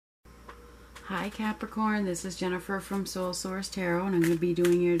Hi Capricorn, this is Jennifer from Soul Source Tarot, and I'm going to be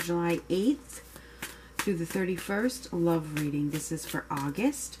doing your July 8th through the 31st love reading. This is for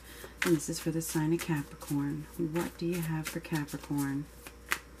August, and this is for the sign of Capricorn. What do you have for Capricorn?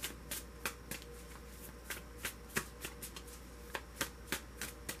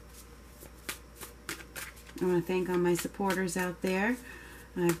 I want to thank all my supporters out there.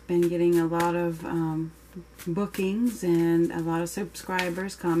 I've been getting a lot of bookings and a lot of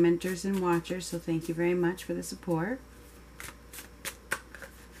subscribers, commenters, and watchers, so thank you very much for the support.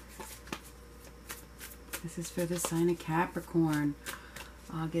 This is for the sign of Capricorn,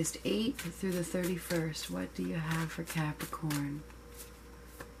 August 8th through the 31st. What do you have for Capricorn?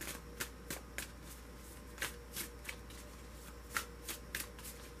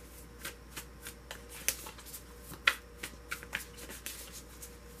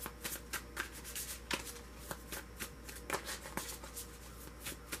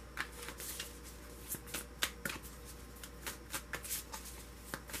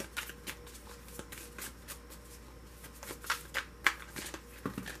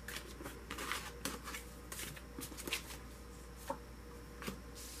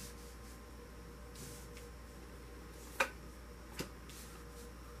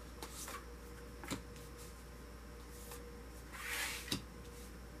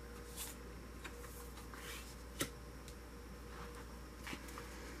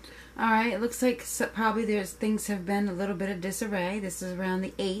 Alright, it looks like probably things have been a little bit of disarray. This is around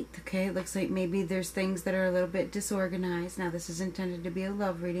the 8th, okay? It looks like maybe there's things that are a little bit disorganized. Now, this is intended to be a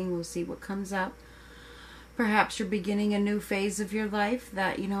love reading. We'll see what comes up. Perhaps you're beginning a new phase of your life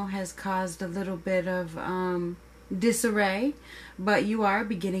that, you know, has caused a little bit of disarray. But you are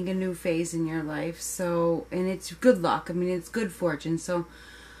beginning a new phase in your life. So, and it's good luck. I mean, it's good fortune. So,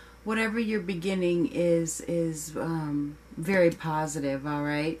 whatever you're beginning is very positive,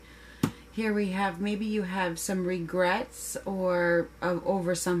 alright? Here we have, maybe you have some regrets or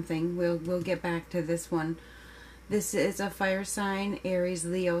over something. We'll get back to this one. This is a fire sign, Aries,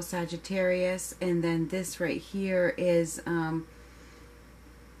 Leo, Sagittarius, and then this right here is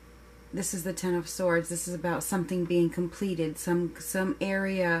this is the Ten of Swords. This is about something being completed, some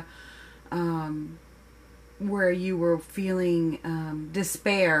area where you were feeling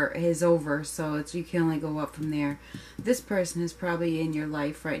despair is over, so you can only go up from there. This person is probably in your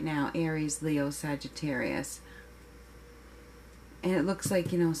life right now, Aries, Leo, Sagittarius. And it looks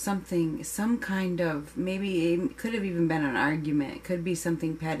like, you know, some kind of, maybe it could have even been an argument. It could be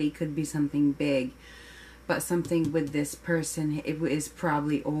something petty, could be something big. But something with this person, it is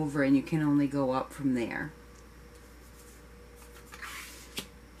probably over and you can only go up from there.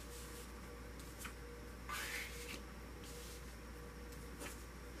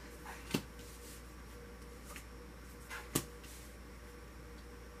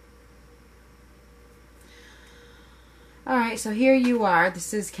 Alright, so here you are.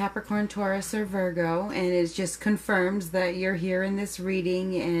 This is Capricorn, Taurus, or Virgo, and it just confirms that you're here in this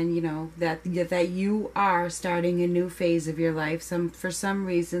reading, and you know that you are starting a new phase of your life. For some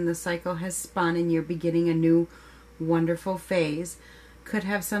reason the cycle has spun and you're beginning a new wonderful phase. Could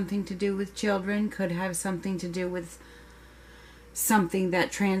have something to do with children, could have something to do with something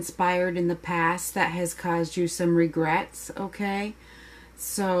that transpired in the past that has caused you some regrets, okay?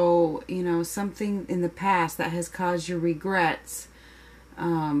 So, you know, something in the past that has caused you regrets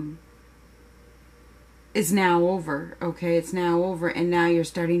is now over, okay? It's now over, and now you're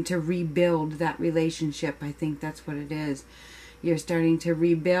starting to rebuild that relationship. I think that's what it is. You're starting to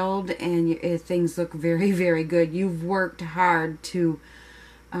rebuild, and things look very, very good. You've worked hard to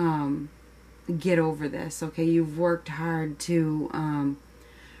get over this, okay? You've worked hard to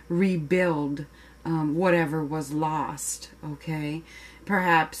rebuild whatever was lost, okay?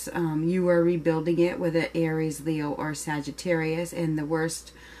 Perhaps you are rebuilding it with an Aries, Leo, or Sagittarius, and the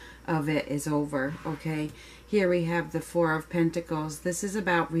worst of it is over, okay? Here we have the Four of Pentacles. This is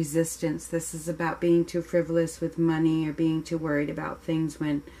about resistance. This is about being too frivolous with money or being too worried about things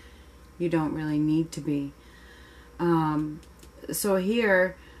when you don't really need to be. So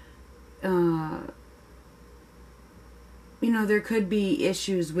here, you know, there could be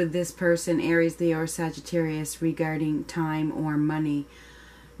issues with this person, Aries, Leo, or Sagittarius, regarding time or money,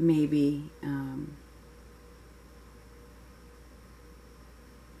 maybe. I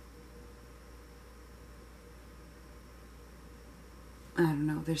don't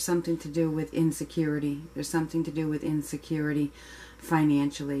know. There's something to do with insecurity. There's something to do with insecurity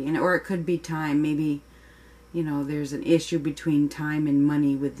financially. Or it could be time. Maybe, you know, there's an issue between time and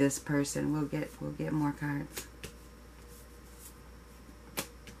money with this person. We'll get more cards.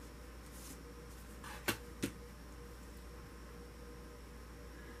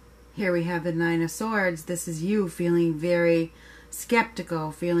 Here we have the Nine of Swords. This is you feeling very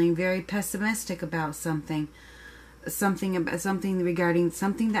skeptical, feeling very pessimistic about something. Something regarding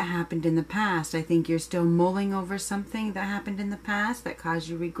something that happened in the past. I think you're still mulling over something that happened in the past that caused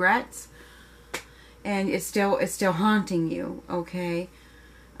you regrets. And it's still haunting you, okay?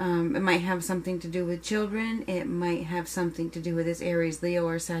 It might have something to do with children. It might have something to do with this Aries, Leo,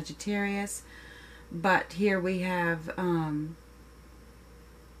 or Sagittarius. But here we have...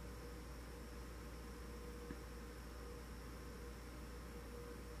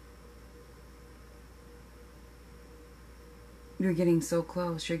 you're getting so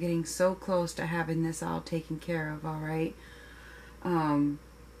close. You're getting so close to having this all taken care of, all right?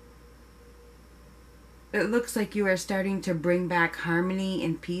 It looks like you are starting to bring back harmony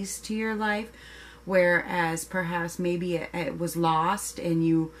and peace to your life, whereas perhaps maybe it was lost and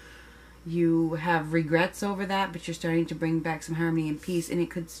you have regrets over that, but you're starting to bring back some harmony and peace, and it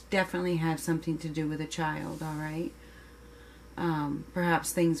could definitely have something to do with a child, all right?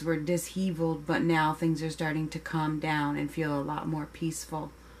 Perhaps things were disheveled, but now things are starting to calm down and feel a lot more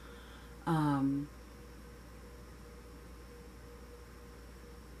peaceful. Yeah,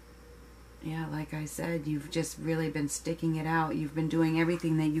 like I said, you've just really been sticking it out. You've been doing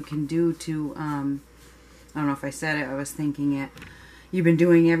everything that you can do to, I don't know if I said it, I was thinking it. You've been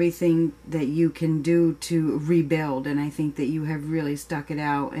doing everything that you can do to rebuild, and I think that you have really stuck it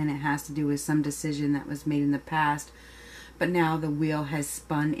out, and it has to do with some decision that was made in the past. But now the wheel has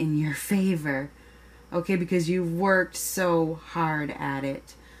spun in your favor, okay, because you've worked so hard at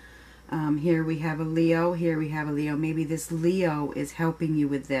it. Here we have a Leo. Here we have a Leo. Maybe this Leo is helping you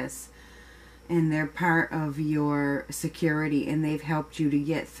with this, and they're part of your security, and they've helped you to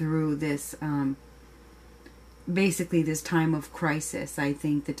get through this, basically this time of crisis. I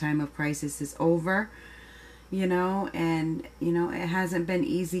think the time of crisis is over. You know, and, you know, it hasn't been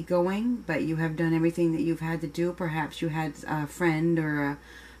easy going, but you have done everything that you've had to do. Perhaps you had a friend or a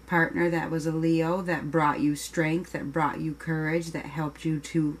partner that was a Leo that brought you strength, that brought you courage, that helped you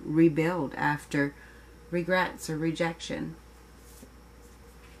to rebuild after regrets or rejection.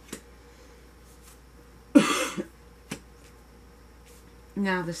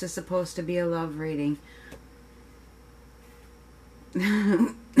 Now, this is supposed to be a love reading.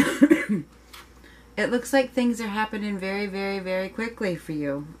 It looks like things are happening very, very, very quickly for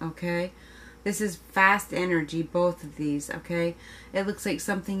you, okay? This is fast energy, both of these, okay? It looks like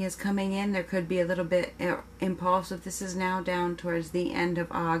something is coming in. There could be a little bit impulsive. This is now down towards the end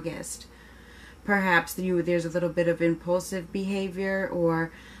of August. Perhaps there's a little bit of impulsive behavior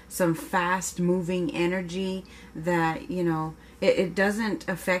or some fast-moving energy that, you know, it doesn't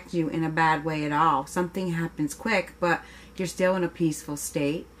affect you in a bad way at all. Something happens quick, but you're still in a peaceful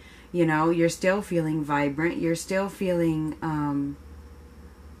state. You know, you're still feeling vibrant. You're still feeling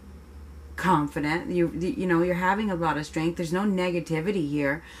confident. You know, you're having a lot of strength. There's no negativity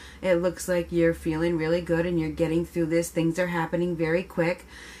here. It looks like you're feeling really good and you're getting through this. Things are happening very quick,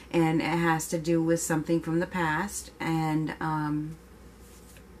 and it has to do with something from the past. And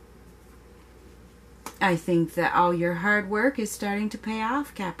I think that all your hard work is starting to pay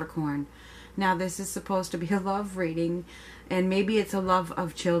off, Capricorn. Now, this is supposed to be a love reading, and maybe it's a love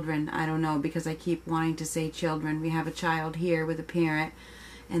of children. I don't know, because I keep wanting to say children. We have a child here with a parent,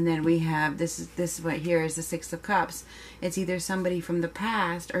 and then we have this right here is the Six of Cups. It's either somebody from the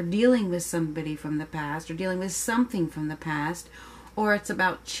past, or dealing with somebody from the past, or dealing with something from the past, or it's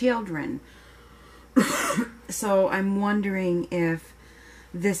about children. So I'm wondering if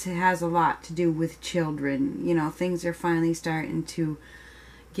this has a lot to do with children. You know, things are finally starting to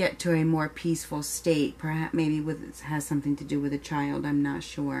get to a more peaceful state. Perhaps maybe it has something to do with a child. I'm not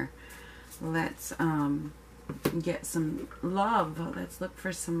sure. Let's get some love. Let's look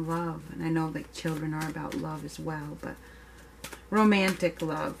for some love. And I know that children are about love as well, but romantic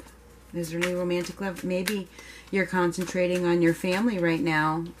love. Is there any romantic love? Maybe you're concentrating on your family right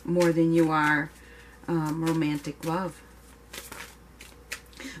now more than you are romantic love.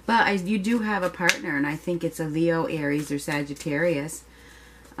 But you do have a partner, and I think it's a Leo, Aries, or Sagittarius.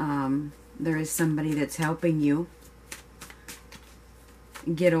 There is somebody that's helping you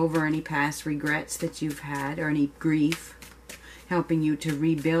get over any past regrets that you've had, or any grief, helping you to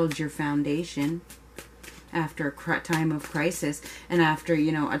rebuild your foundation after a time of crisis, and after,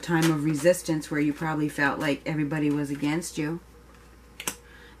 you know, a time of resistance where you probably felt like everybody was against you.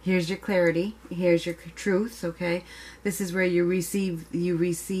 Here's your clarity. Here's your truth, okay? This is where you receive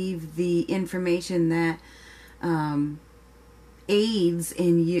the information that aids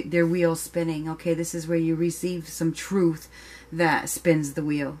in their wheel spinning, okay? This is where you receive some truth that spins the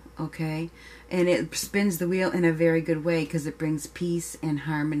wheel, okay? And it spins the wheel in a very good way because it brings peace and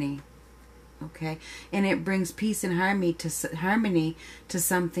harmony, Okay, and it brings peace and harmony to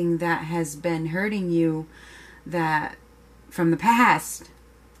something that has been hurting you, that from the past.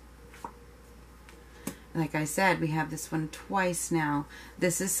 Like I said, we have this one twice now.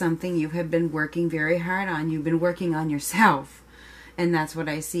 This is something you have been working very hard on. You've been working on yourself. And that's what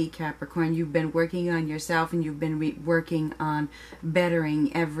I see, Capricorn. You've been working on yourself, and you've been working on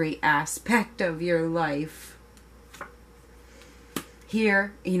bettering every aspect of your life.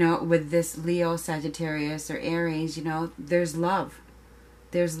 Here, you know, with this Leo, Sagittarius, or Aries, you know, there's love.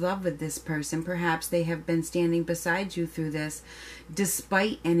 There's love with this person. Perhaps they have been standing beside you through this,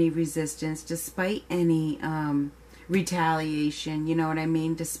 despite any resistance, despite any retaliation, you know what I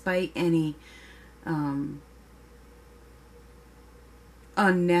mean? Despite any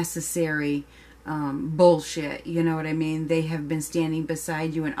unnecessary bullshit, you know what I mean? They have been standing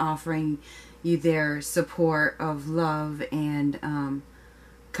beside you and offering you their support of love and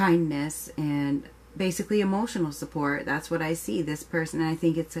kindness and basically emotional support. That's what I see. This person, and I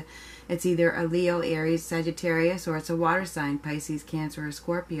think it's either a Leo, Aries, Sagittarius, or it's a water sign, Pisces, Cancer, or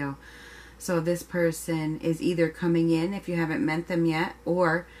Scorpio. So this person is either coming in if you haven't met them yet,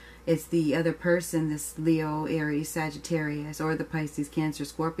 or it's the other person, this Leo, Aries, Sagittarius, or the Pisces, Cancer,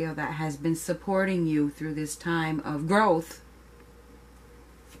 Scorpio, that has been supporting you through this time of growth.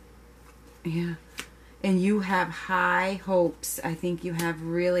 Yeah. And you have high hopes. I think you have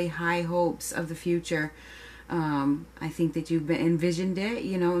really high hopes of the future. I think that you've envisioned it.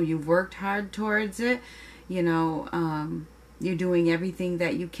 You know, you've worked hard towards it. You know, you're doing everything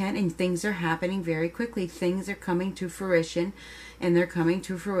that you can, and things are happening very quickly. Things are coming to fruition, and they're coming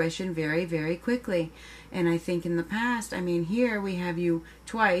to fruition very, very quickly. And I think in the past, I mean, here we have you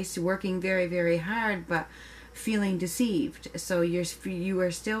twice working very, very hard, but feeling deceived. So you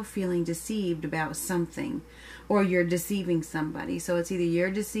are still feeling deceived about something, or you're deceiving somebody. So it's either you're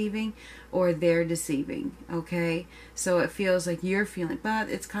deceiving or they're deceiving. Okay, so it feels like you're feeling, but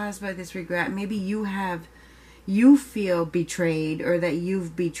it's caused by this regret. Maybe you feel betrayed, or that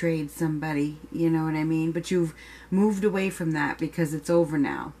you've betrayed somebody, you know what I mean? But you've moved away from that because it's over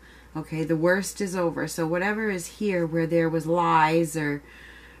now. Okay, the worst is over. So whatever is here, where there was lies or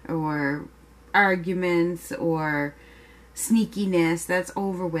arguments or sneakiness, that's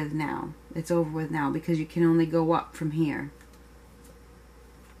over with now. It's over with now, because you can only go up from here.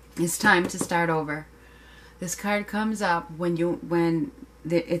 It's time to start over. This card comes up when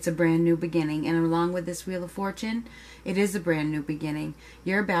it's a brand new beginning, and along with this Wheel of Fortune, it is a brand new beginning.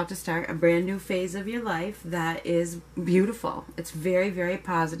 You're about to start a brand new phase of your life that is beautiful. It's very, very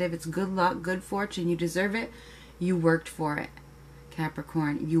positive. It's good luck, good fortune. You deserve it. You worked for it,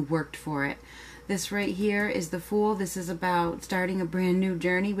 Capricorn. You worked for it. This right here is the Fool. This is about starting a brand new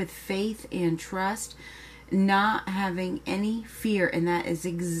journey with faith and trust, not having any fear, and that is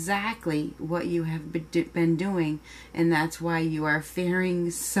exactly what you have been doing, and that's why you are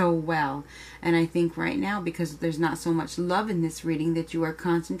faring so well. And I think right now, because there's not so much love in this reading, that you are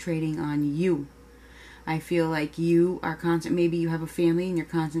concentrating on you. I feel like you are maybe you have a family and you're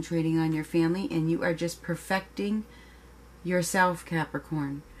concentrating on your family, and you are just perfecting yourself,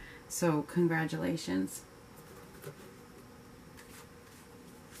 Capricorn. So congratulations.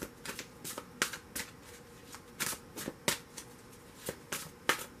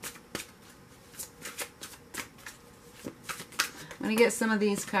 I'm going to get some of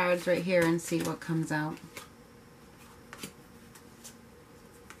these cards right here and see what comes out.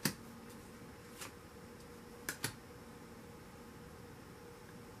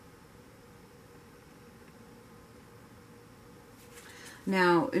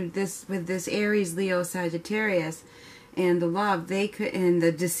 Now, with this Aries, Leo, Sagittarius, and the love, they could, and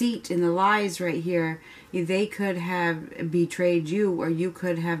the deceit and the lies right here, they could have betrayed you, or you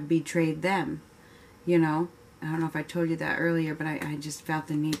could have betrayed them. You know, I don't know if I told you that earlier, but I just felt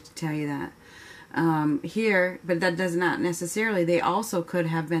the need to tell you that. Here, but that does not necessarily, they also could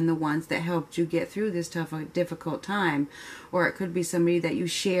have been the ones that helped you get through this tough, difficult time. Or it could be somebody that you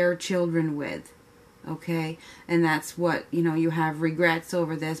share children with. Okay, and that's what, you know, you have regrets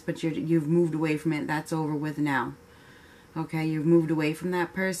over this, but you've moved away from it. That's over with now. Okay, you've moved away from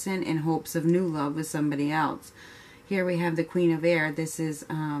that person in hopes of new love with somebody else. Here we have the Queen of Air. This is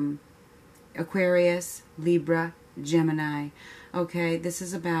Aquarius, Libra, Gemini. Okay, this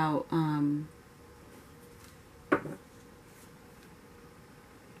is about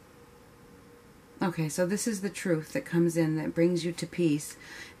okay, so this is the truth that comes in, that brings you to peace.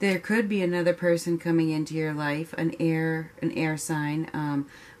 There could be another person coming into your life, an air sign,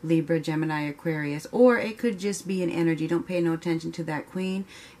 Libra, Gemini, Aquarius, or it could just be an energy. Don't pay no attention to that queen.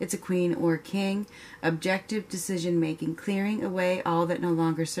 It's a queen or king. Objective decision making, clearing away all that no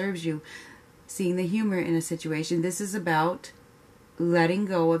longer serves you. seeing the humor in a situation. This is about letting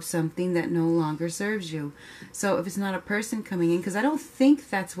go of something that no longer serves you. So if it's not a person coming in, because I don't think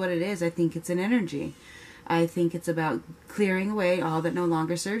that's what it is. I think it's an energy. I think it's about clearing away all that no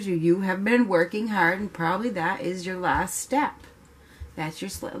longer serves you. You have been working hard, and probably that is your last step. That's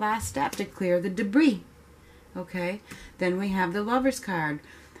your last step, to clear the debris. Okay? Then we have the Lover's card.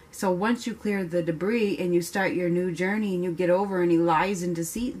 So once you clear the debris and you start your new journey and you get over any lies and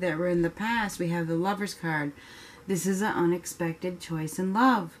deceit that were in the past, we have the Lover's card. This is an unexpected choice in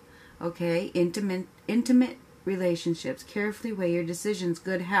love. Okay? Intimate relationships. Carefully weigh your decisions.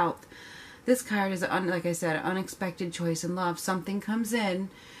 Good health. This card is, like I said, an unexpected choice in love. Something comes in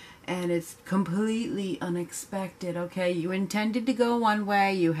and it's completely unexpected. Okay? You intended to go one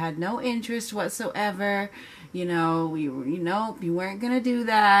way. You had no interest whatsoever. You know, you weren't going to do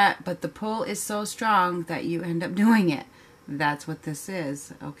that, but the pull is so strong that you end up doing it. That's what this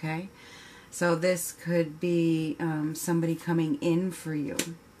is, okay? So this could be somebody coming in for you,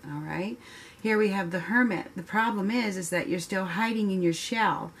 all right? Here we have the Hermit. The problem is that you're still hiding in your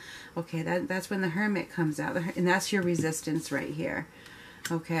shell. Okay, that's when the Hermit comes out, and that's your resistance right here,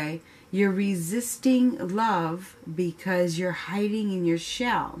 okay? You're resisting love because you're hiding in your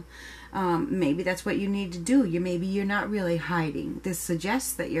shell. Maybe that's what you need to do. Maybe you're not really hiding. This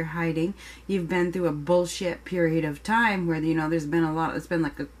suggests that you're hiding. You've been through a bullshit period of time where, you know, there's been a lot, it's been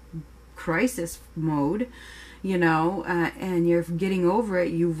like a crisis mode, you know, and you're getting over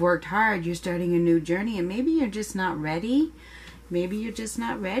it. You've worked hard. You're starting a new journey, and maybe you're just not ready. Maybe you're just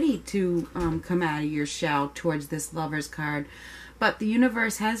not ready to come out of your shell towards this Lover's card. But the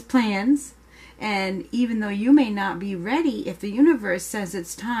universe has plans. And even though you may not be ready, if the universe says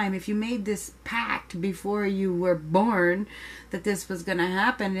it's time, if you made this pact before you were born that this was going to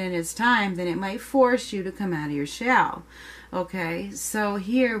happen and it's time, then it might force you to come out of your shell. Okay, so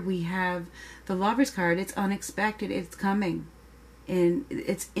here we have the Lover's card. It's unexpected. It's coming. And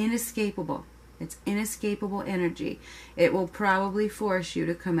it's inescapable. It's inescapable energy. It will probably force you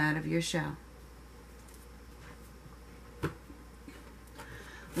to come out of your shell.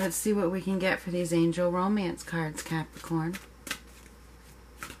 Let's see what we can get for these angel romance cards, Capricorn.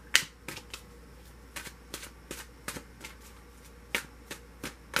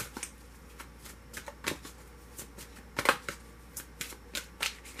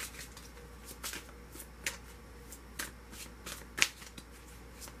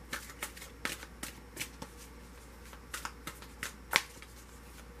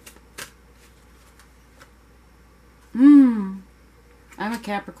 I'm a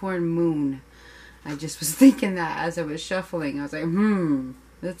Capricorn moon. I just was thinking that as I was shuffling. I was like,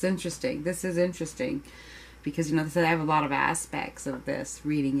 that's interesting. This is interesting. Because, you know, I have a lot of aspects of this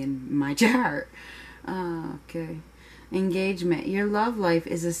reading in my chart. Okay. Engagement. Your love life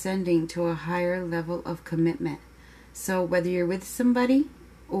is ascending to a higher level of commitment. So whether you're with somebody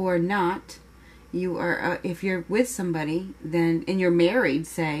or not, you are, if you're with somebody, then, and you're married,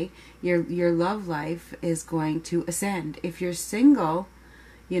 say, your love life is going to ascend. If you're single,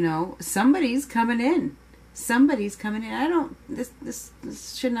 you know, somebody's coming in. Somebody's coming in. This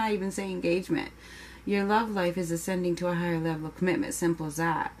should not even say engagement. Your love life is ascending to a higher level of commitment. Simple as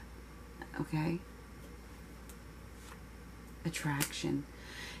that. Okay? Attraction.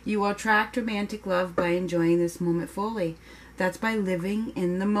 You will attract romantic love by enjoying this moment fully. That's by living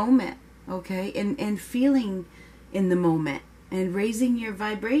in the moment. Okay? And feeling in the moment. And raising your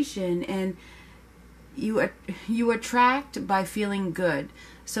vibration. And you attract by feeling good.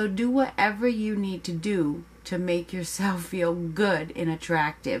 So do whatever you need to do to make yourself feel good and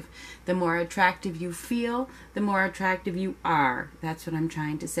attractive. The more attractive you feel, the more attractive you are. That's what I'm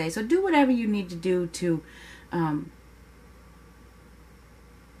trying to say. So do whatever you need to do to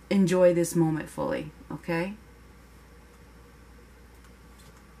enjoy this moment fully. Okay?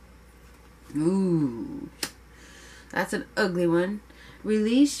 Ooh. That's an ugly one.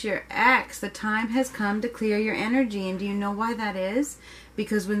 Release your ex. The time has come to clear your energy. And do you know why that is?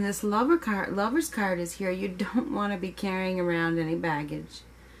 Because when this lover's card is here, you don't want to be carrying around any baggage.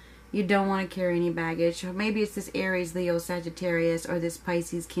 You don't want to carry any baggage. Or maybe it's this Aries, Leo, Sagittarius, or this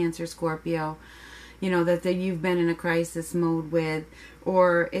Pisces, Cancer, Scorpio, you know, that you've been in a crisis mode with,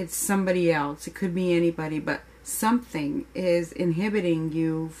 or it's somebody else. It could be anybody, but something is inhibiting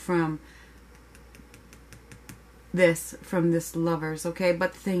you from this lovers, okay?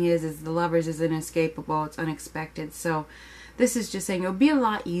 But the thing is the lovers is inescapable. It's unexpected. So this is just saying it'll be a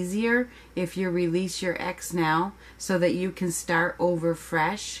lot easier if you release your ex now so that you can start over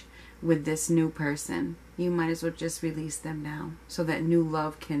fresh with this new person. You might as well just release them now so that new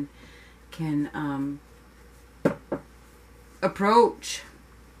love can approach.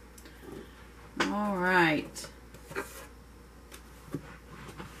 right.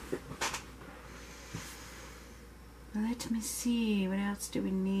 Let me see. What else do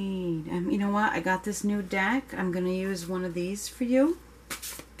we need? You know what? I got this new deck. I'm going to use one of these for you.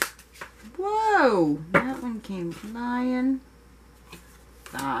 Whoa! That one came flying.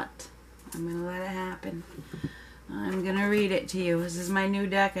 Thought. I'm going to let it happen. I'm going to read it to you. This is my new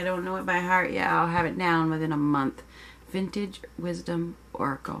deck. I don't know it by heart yet. I'll have it down within a month. Vintage Wisdom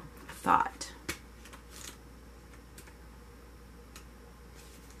Oracle. Thought.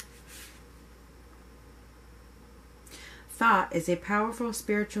 Thought is a powerful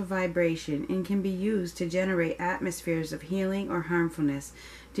spiritual vibration and can be used to generate atmospheres of healing or harmfulness,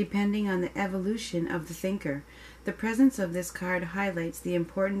 depending on the evolution of the thinker. The presence of this card highlights the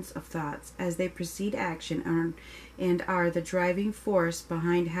importance of thoughts as they precede action and are the driving force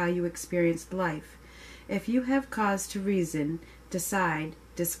behind how you experience life. If you have cause to reason, decide,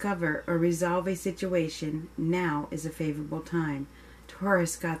 discover, or resolve a situation, now is a favorable time.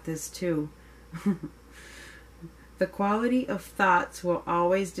 Taurus got this too. The quality of thoughts will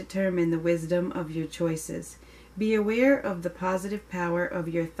always determine the wisdom of your choices. Be aware of the positive power of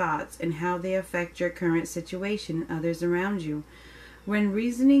your thoughts and how they affect your current situation and others around you. When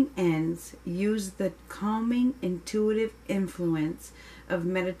reasoning ends, use the calming, intuitive influence of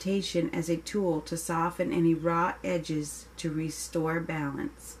meditation as a tool to soften any raw edges to restore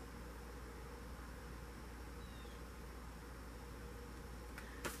balance.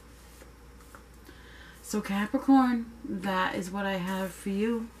 So Capricorn, that is what I have for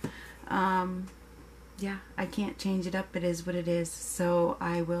you. Yeah, I can't change it up. It is what it is. So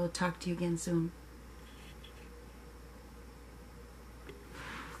I will talk to you again soon.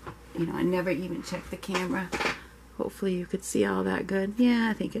 You know, I never even checked the camera. Hopefully you could see all that good. Yeah,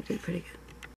 I think it did pretty good.